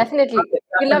it. Sure, definitely.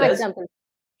 We love examples.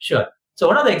 Sure. So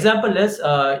one of the example is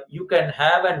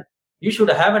you should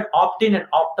have an opt-in and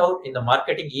opt-out in the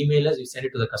marketing emailers you send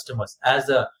it to the customers. As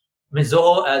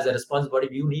Zoho, as a responsible body,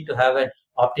 you need to have an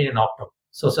opt-in and opt-out.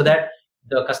 So that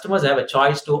the customers have a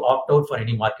choice to opt out for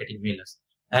any marketing mailers.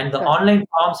 And the online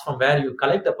forms from where you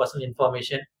collect the personal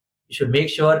information, you should make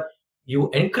sure you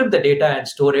encrypt the data and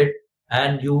store it,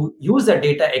 and you use the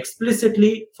data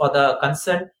explicitly for the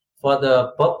consent, for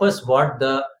the purpose what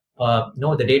the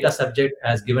the data subject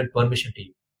has given permission to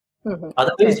you.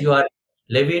 Otherwise, you are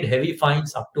levied heavy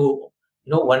fines up to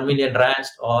 1 million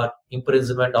rands or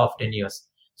imprisonment of 10 years.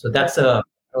 So that's a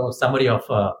summary of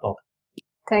POPI.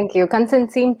 Thank you.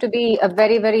 Consent seemed to be a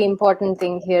very, very important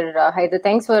thing here, Haider.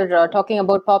 Thanks for talking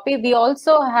about POPI. We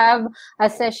also have a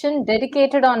session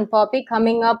dedicated on POPI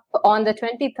coming up on the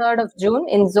 23rd of June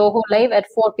in Zoho Live at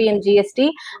 4 p.m. GST.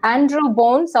 Andrew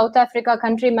Bone, South Africa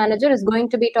country manager, is going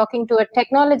to be talking to a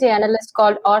technology analyst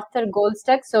called Arthur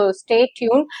Goldstack. So stay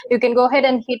tuned. You can go ahead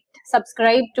and hit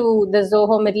subscribe to the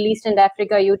Zoho Middle East and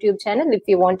Africa YouTube channel if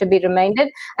you want to be reminded.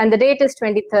 And the date is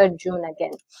 23rd June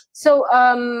again. So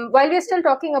while we're still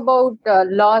talking about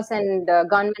laws and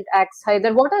government acts,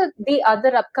 Haider, what are the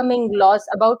other upcoming laws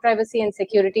about privacy and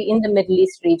security in the Middle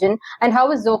East region, and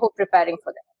how is Zoho preparing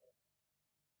for that?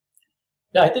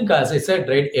 Yeah, I think, as I said,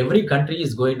 right, every country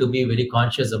is going to be very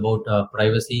conscious about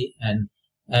privacy, and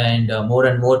more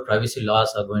and more privacy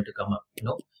laws are going to come up,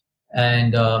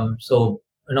 and so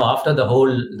after the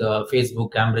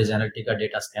Facebook Cambridge Analytica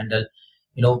data scandal,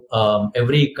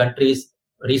 every country's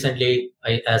recently,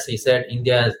 as I said,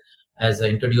 India has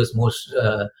introduced more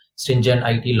stringent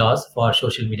IT laws for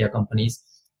social media companies,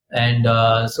 and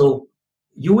so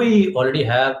UAE already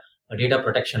have a data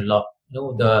protection law.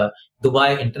 The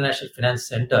Dubai International Finance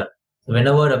Center,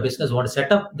 whenever a business wants to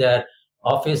set up their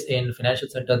office in financial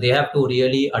center, they have to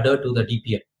really adhere to the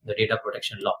DPL, the data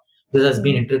protection law. This has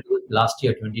been introduced last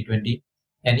year, 2020,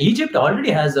 and Egypt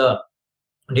already has a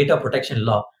data protection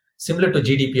law similar to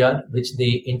GDPR, which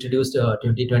they introduced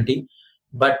 2020.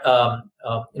 But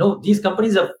these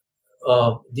countries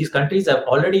have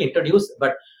already introduced,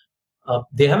 but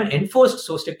they haven't enforced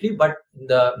so strictly. But in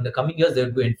the coming years, they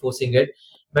will be enforcing it.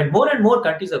 But more and more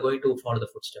countries are going to follow the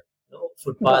footstep.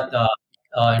 Footpath.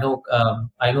 I know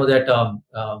that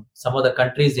some of the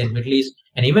countries in Middle East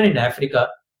and even in Africa,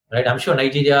 right? I'm sure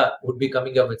Nigeria would be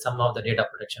coming up with some of the data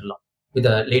protection law with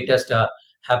the latest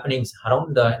happenings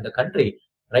around in the country,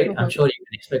 right? I'm sure you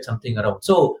can expect something around.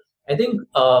 So I think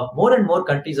more and more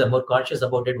countries are more conscious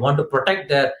about it, want to protect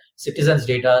their citizens'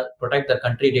 data, protect their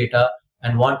country data,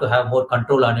 and want to have more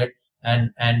control on it.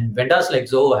 And vendors like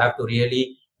Zoho have to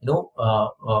really,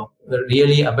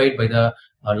 really abide by the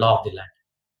law of the land.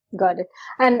 Got it.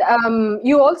 And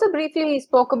you also briefly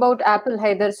spoke about Apple,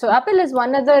 Haider. So Apple is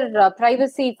one other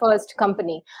privacy-first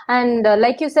company. And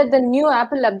like you said, the new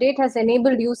Apple update has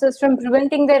enabled users from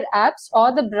preventing their apps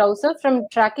or the browser from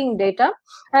tracking data.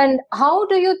 And how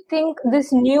do you think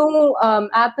this new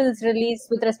Apple's release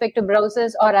with respect to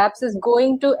browsers or apps is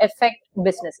going to affect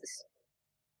businesses?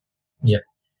 Yeah.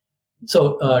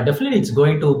 So definitely it's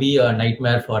going to be a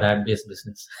nightmare for ad-based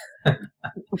business,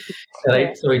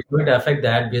 right? So it's going to affect the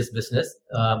ad-based business,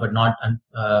 but not,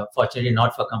 fortunately,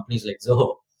 not for companies like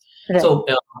Zoho. Right. So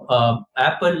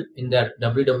Apple in their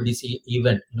WWDC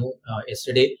event,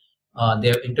 yesterday, they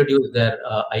have introduced their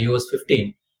iOS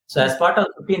 15. So as part of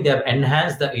 15, they have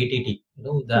enhanced the ATT,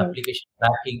 the application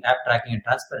tracking, app tracking, and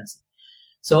transparency.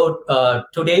 So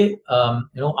today,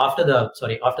 after the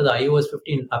iOS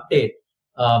 15 update,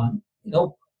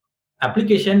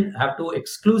 application have to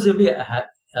exclusively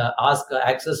ask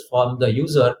access from the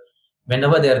user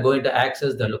whenever they are going to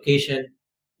access the location,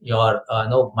 your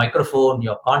microphone,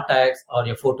 your contacts, or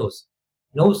your photos.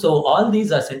 So all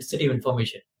these are sensitive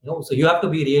information. So you have to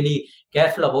be really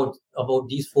careful about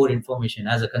these four information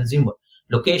as a consumer: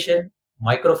 location,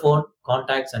 microphone,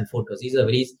 contacts, and photos. These are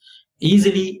very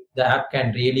easily the app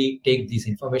can really take this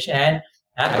information and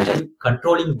actually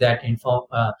controlling that info.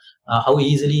 How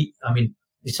easily? I mean,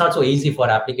 it's not so easy for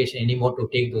application anymore to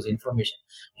take those information.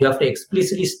 You have to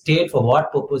explicitly state for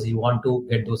what purpose you want to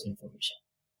get those information,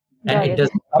 and it does.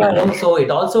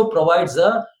 It also provides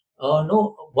a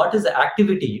what is the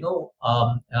activity? How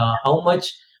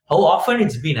often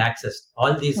it's been accessed.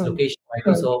 All these location,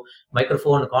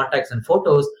 microphone, contacts, and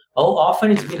photos. How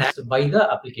often it's been accessed by the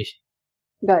application.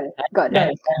 Got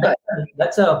it.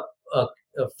 That's a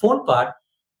phone part.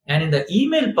 And in the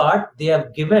email part, they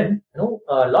have given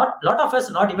a lot of us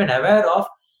not even aware of.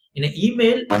 In an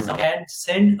email, someone can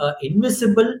send an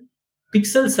invisible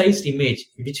pixel-sized image,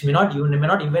 which you may not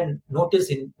even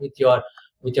notice with your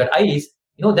eyes.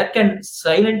 That can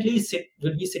silently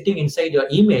will be sitting inside your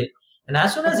email. And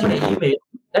as soon as you get email,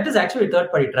 that is actually a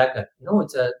third-party tracker.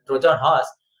 It's a Trojan horse,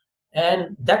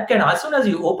 and that can, as soon as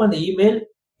you open the email,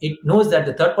 it knows that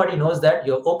the third party knows that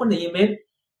you open the email.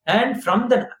 And from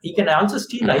that, you can also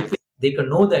steal IP. They can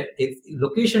know the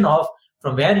location of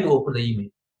from where you open the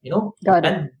email, Got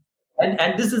it.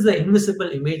 And this is the invisible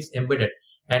image embedded.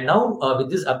 And now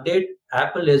with this update,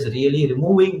 Apple is really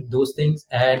removing those things,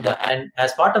 and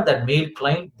as part of that mail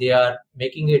client, they are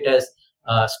making it as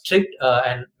strict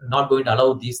and not going to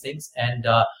allow these things. And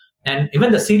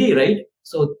even the Siri, right?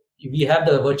 So we have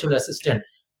the virtual assistant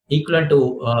equivalent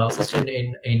to assistant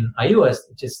in iOS,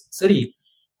 which is Siri.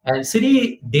 And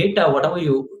Siri data, whatever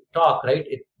you talk, right?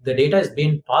 The data is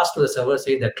being passed to the server,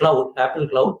 say the cloud, Apple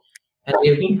cloud, and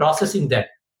they've been processing that.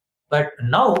 But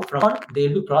now from on,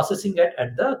 they'll be processing it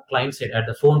at the client side, at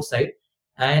the phone side,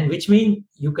 and which means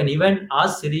you can even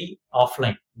ask Siri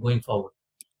offline going forward.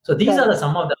 So these are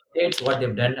some of the updates what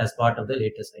they've done as part of the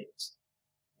latest iOS.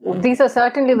 These are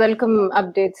certainly welcome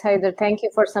updates, Haider. Thank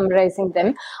you for summarizing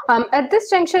them. At this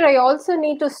juncture, I also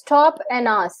need to stop and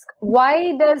ask,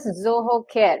 why does Zoho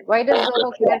care? Why does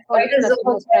Zoho care for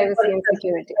customers' privacy and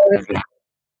security?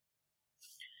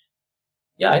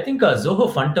 Yeah, I think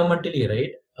Zoho fundamentally,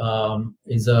 right,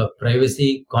 is a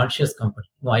privacy conscious company.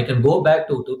 Now, I can go back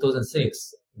to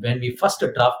 2006 when we first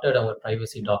drafted our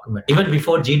privacy document. Even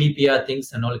before GDPR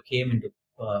things and all came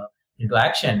into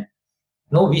action,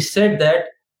 no, we said that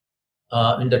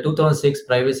in the 2006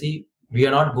 privacy, we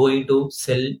are not going to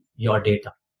sell your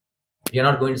data. We are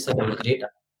not going to sell your data.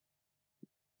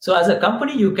 So as a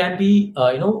company, you can be,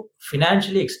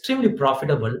 financially extremely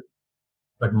profitable,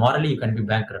 but morally you can be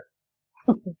bankrupt.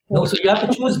 No, so you have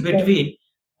to choose between,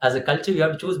 as a culture, you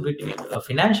have to choose between a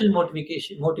financial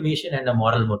motivation and a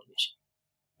moral motivation.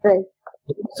 Right.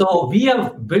 So we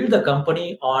have built the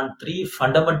company on three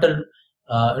fundamental,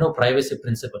 privacy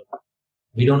principles.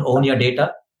 We don't own your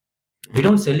data, we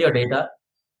don't sell your data,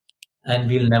 and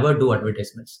we'll never do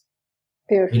advertisements.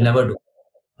 Beautiful. We'll never do,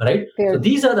 right? Beautiful. So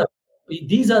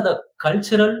these are the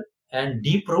cultural and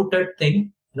deep-rooted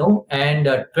thing, and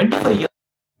 25 years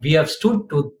we have stood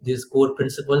to these core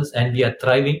principles and we are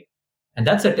thriving. And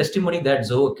that's a testimony that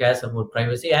Zoho cares about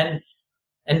privacy. And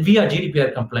we are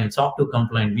GDPR compliant, SOC 2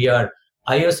 compliant. We are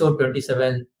ISO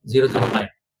 27009.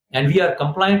 And we are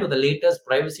compliant to the latest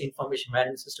privacy information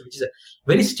management system, which is a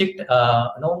very strict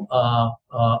act,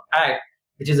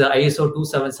 which is the ISO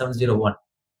 27701.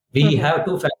 We have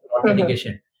two-factor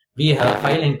authentication. We have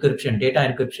file encryption, data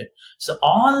encryption. So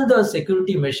all the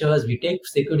security measures, we take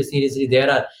security seriously.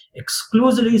 There are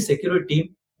exclusively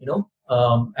security team,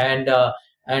 and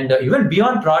even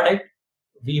beyond product,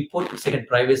 we put second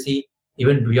privacy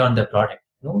even beyond the product.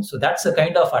 So that's the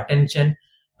kind of attention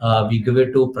we give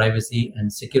it to privacy and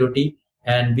security,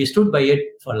 and we stood by it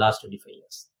for last 25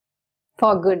 years.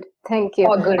 For good. Thank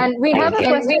you. And we have a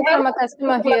question from a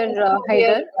customer here,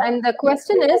 Haider. And the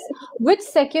question is, which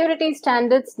security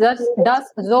standards does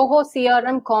Zoho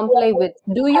CRM comply with?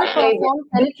 Do you perform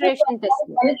penetration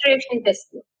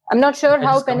testing? I'm not sure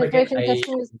how penetration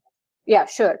testing is. Yeah,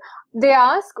 sure. They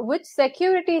ask, which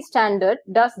security standard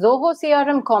does Zoho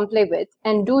CRM comply with?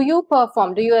 And does Zoho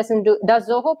perform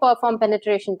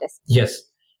penetration testing? Yes,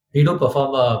 we do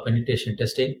perform penetration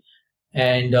testing.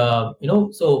 And,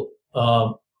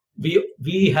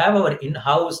 we have our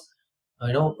in-house,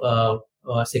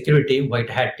 security team, white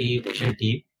hat team, vision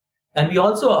team, and we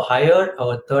also hire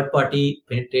our third-party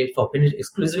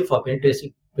exclusively for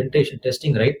penetration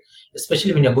testing, right?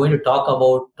 Especially when you're going to talk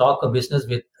a business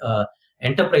with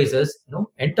enterprises.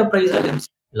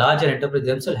 Larger enterprises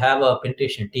themselves have a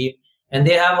penetration team, and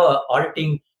they have a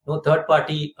auditing,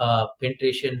 third-party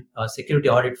penetration security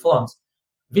audit firms,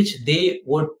 which they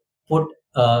would put.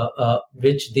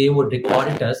 Which they would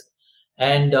audit us,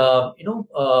 and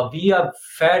we have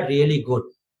fared really good,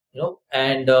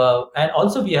 and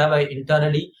also we have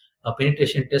internally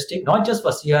penetration testing, not just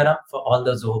for CRM, for all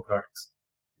the Zoho products.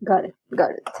 Got it.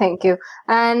 Thank you.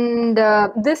 And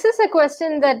this is a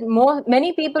question that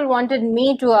many people wanted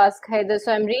me to ask, Haider.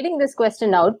 So I'm reading this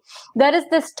question out. There is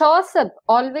this toss-up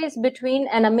always between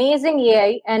an amazing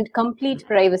AI and complete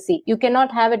privacy. You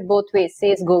cannot have it both ways,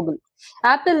 says Google.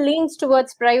 Apple leans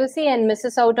towards privacy and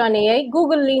misses out on AI.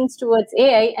 Google leans towards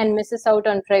AI and misses out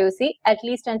on privacy, at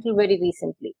least until very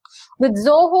recently. With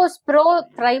Zoho's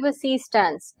pro-privacy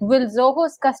stance, will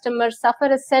Zoho's customers suffer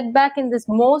a setback in this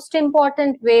most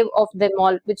important wave of them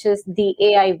all, which is the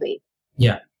AI wave?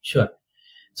 Yeah, sure.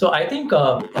 So I think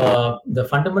the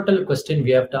fundamental question we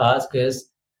have to ask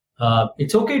is,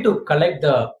 it's okay to collect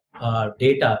the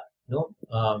data,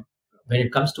 when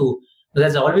it comes to,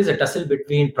 there's always a tussle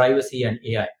between privacy and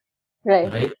AI.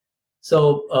 Right?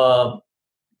 So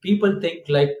people think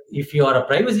like, if you are a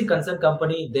privacy concerned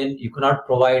company, then you cannot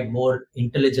provide more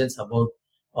intelligence about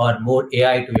or more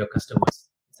AI to your customers.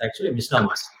 It's actually a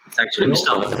misnomer. It's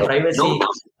a privacy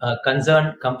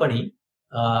concerned company,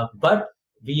 but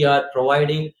we are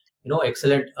providing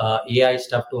excellent AI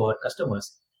stuff to our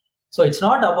customers. So it's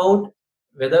not about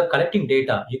whether collecting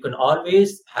data, you can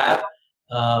always have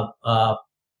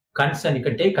consent. You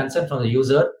can take consent from the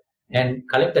user and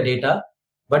collect the data,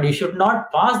 but you should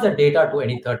not pass the data to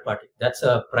any third party. That's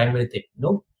a primary thing.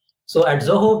 So at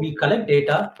Zoho, we collect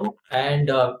data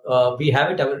and we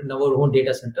have it in our own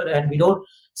data center, and we don't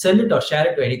sell it or share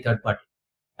it to any third party.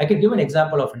 I can give an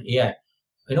example of an AI.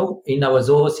 In our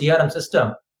Zoho CRM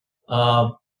system,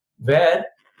 where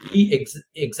he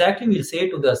exactly will say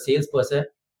to the salesperson,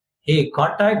 hey,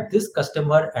 contact this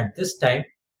customer at this time,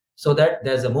 so that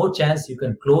there's a more chance you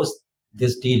can close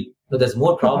this deal. So there's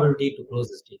more probability to close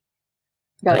this deal.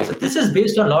 Right? So this is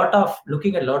based on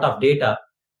looking at a lot of data,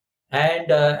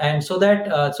 and so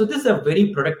that so this is a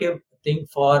very productive thing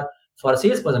for a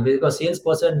salesperson, because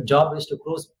salesperson job is to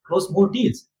close more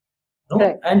deals.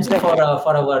 Right. And so for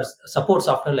our support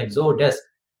software like Zoho Desk,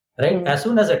 right? As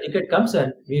soon as a ticket comes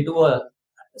in, we do a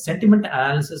sentiment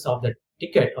analysis of the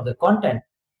ticket, of the content,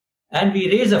 and we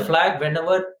raise a flag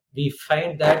whenever we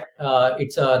find that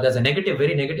there's a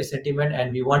very negative sentiment,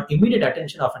 and we want immediate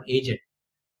attention of an agent,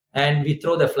 and we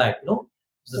throw the flag.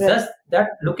 So that's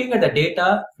that. Looking at the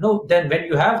data, then when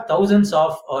you have thousands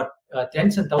of or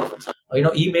tens and thousands,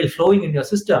 email flowing in your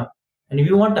system, and if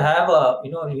you want to have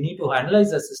you need to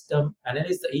analyze the system,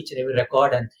 analyze each and every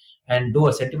record, and do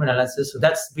a sentiment analysis. So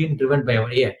that's been driven by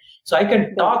our AI. So I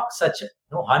can talk such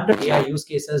 100 AI use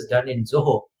cases done in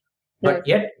Zoho, but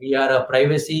yet we are a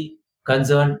privacy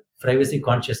concerned, privacy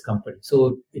conscious company.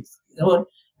 So it's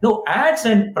ads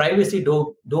and privacy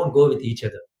don't go with each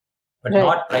other, but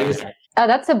not privacy.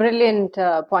 That's a brilliant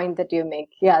point that you make.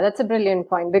 Yeah, that's a brilliant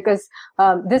point, because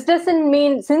this doesn't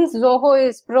mean, since Zoho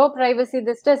is pro-privacy,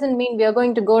 this doesn't mean we are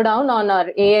going to go down on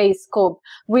our AI scope.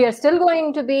 We are still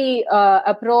going to be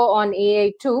a pro on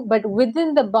AI too, but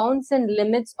within the bounds and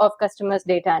limits of customers'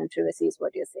 data and privacy is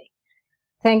what you're saying.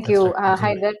 Thank you,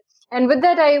 Haider. And with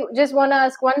that, I just want to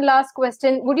ask one last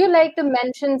question. Would you like to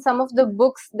mention some of the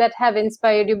books that have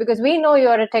inspired you? Because we know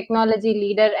you're a technology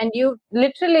leader and you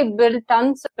literally build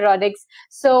tons of products.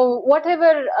 So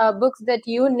whatever books that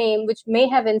you name which may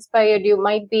have inspired you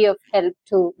might be of help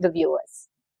to the viewers.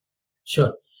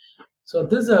 Sure. So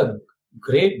this is a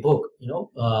great book,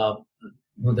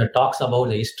 that talks about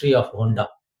the history of Honda.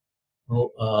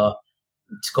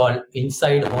 It's called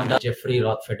Inside Honda, Jeffrey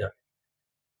Rothfeder.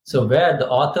 So where the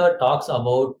author talks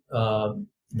about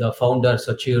the founder,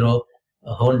 Soichiro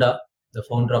Honda, the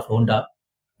founder of Honda,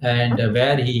 and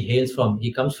where he hails from.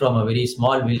 He comes from a very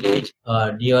small village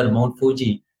near Mount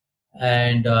Fuji,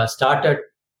 and started,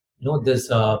 this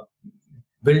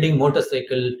building motor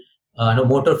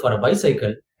for a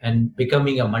bicycle, and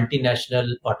becoming a multinational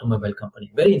automobile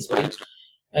company. Very inspiring.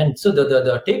 And so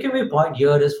the takeaway point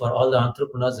here is for all the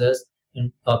entrepreneurs is,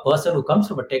 a person who comes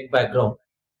from a tech background,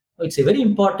 it's a very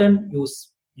important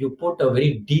you put a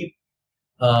very deep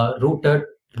rooted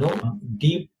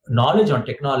deep knowledge on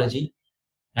technology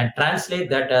and translate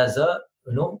that as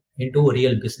into a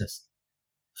real business.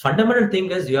 Fundamental thing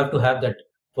is you have to have that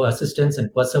persistence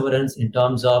and perseverance in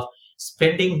terms of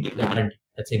spending the R&D.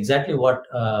 That's exactly what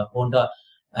Honda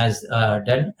has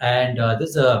done, and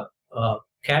this is a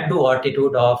can-do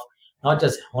attitude of not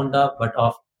just Honda but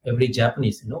of every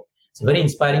Japanese. It's a very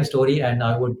inspiring story, and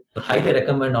I would highly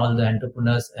recommend all the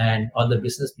entrepreneurs and all the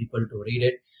business people to read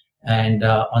it, and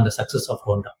on the success of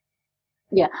Honda.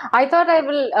 Yeah, I thought I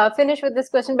will finish with this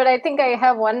question, but I think I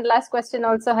have one last question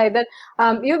also, Haider.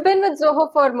 You've been with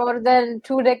Zoho for more than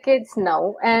 2 decades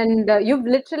now, and you've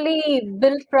literally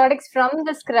built products from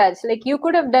the scratch. Like, you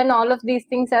could have done all of these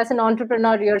things as an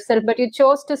entrepreneur yourself, but you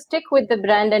chose to stick with the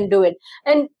brand and do it.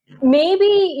 And maybe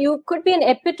you could be an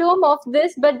epitome of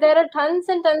this, but there are tons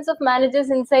and tons of managers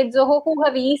inside Zoho who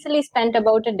have easily spent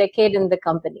about a decade in the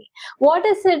company. What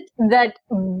is it that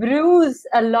brews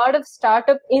a lot of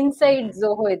startup inside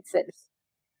Zoho itself?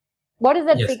 What is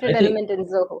that secret element in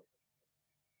Zoho?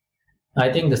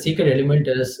 I think the secret element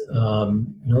is,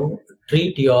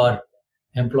 treat your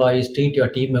employees, treat your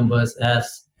team members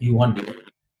as you want to be.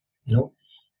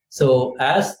 So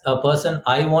as a person,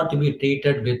 I want to be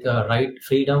treated with the right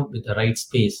freedom, with the right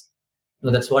space.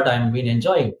 That's what I've been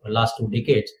enjoying for the last 2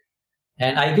 decades.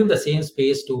 And I give the same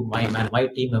space to my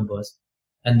team members,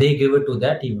 and they give it to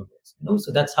their team members.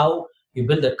 So that's how you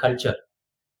build that culture,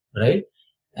 right?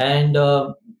 And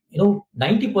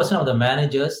 90% of the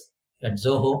managers at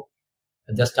Zoho,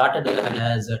 they started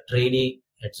as a trainee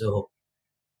at Zoho.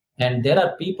 And there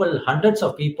are hundreds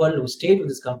of people who stayed with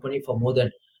this company for more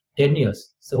than 10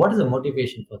 years. So what is the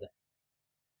motivation for them?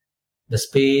 The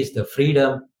space, the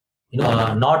freedom,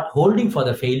 not holding for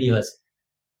the failures.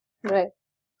 Right.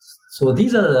 So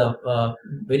these are the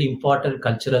very important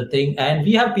cultural thing. And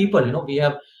we have people, we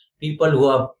have people who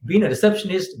have been a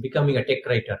receptionist becoming a tech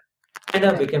writer,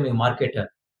 and becoming a marketer,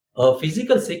 a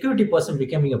physical security person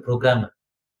becoming a programmer.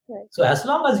 Right. So as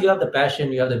long as you have the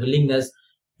passion, you have the willingness,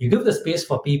 you give the space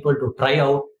for people to try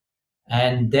out,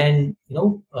 and then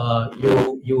you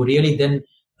really then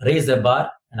raise the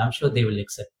bar, and I'm sure they will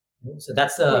accept. So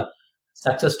that's a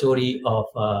success story of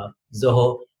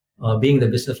Zoho being the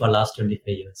business for the last 25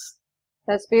 years.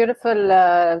 That's beautiful,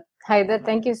 Haider.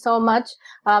 Thank you so much.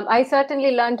 I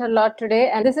certainly learned a lot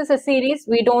today. And this is a series.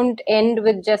 We don't end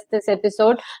with just this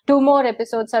episode. 2 more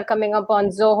episodes are coming up on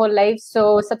Zoho Live.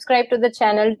 So subscribe to the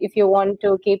channel if you want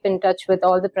to keep in touch with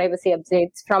all the privacy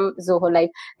updates from Zoho Live.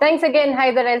 Thanks again,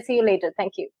 Haider. I'll see you later.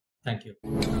 Thank you. Thank you.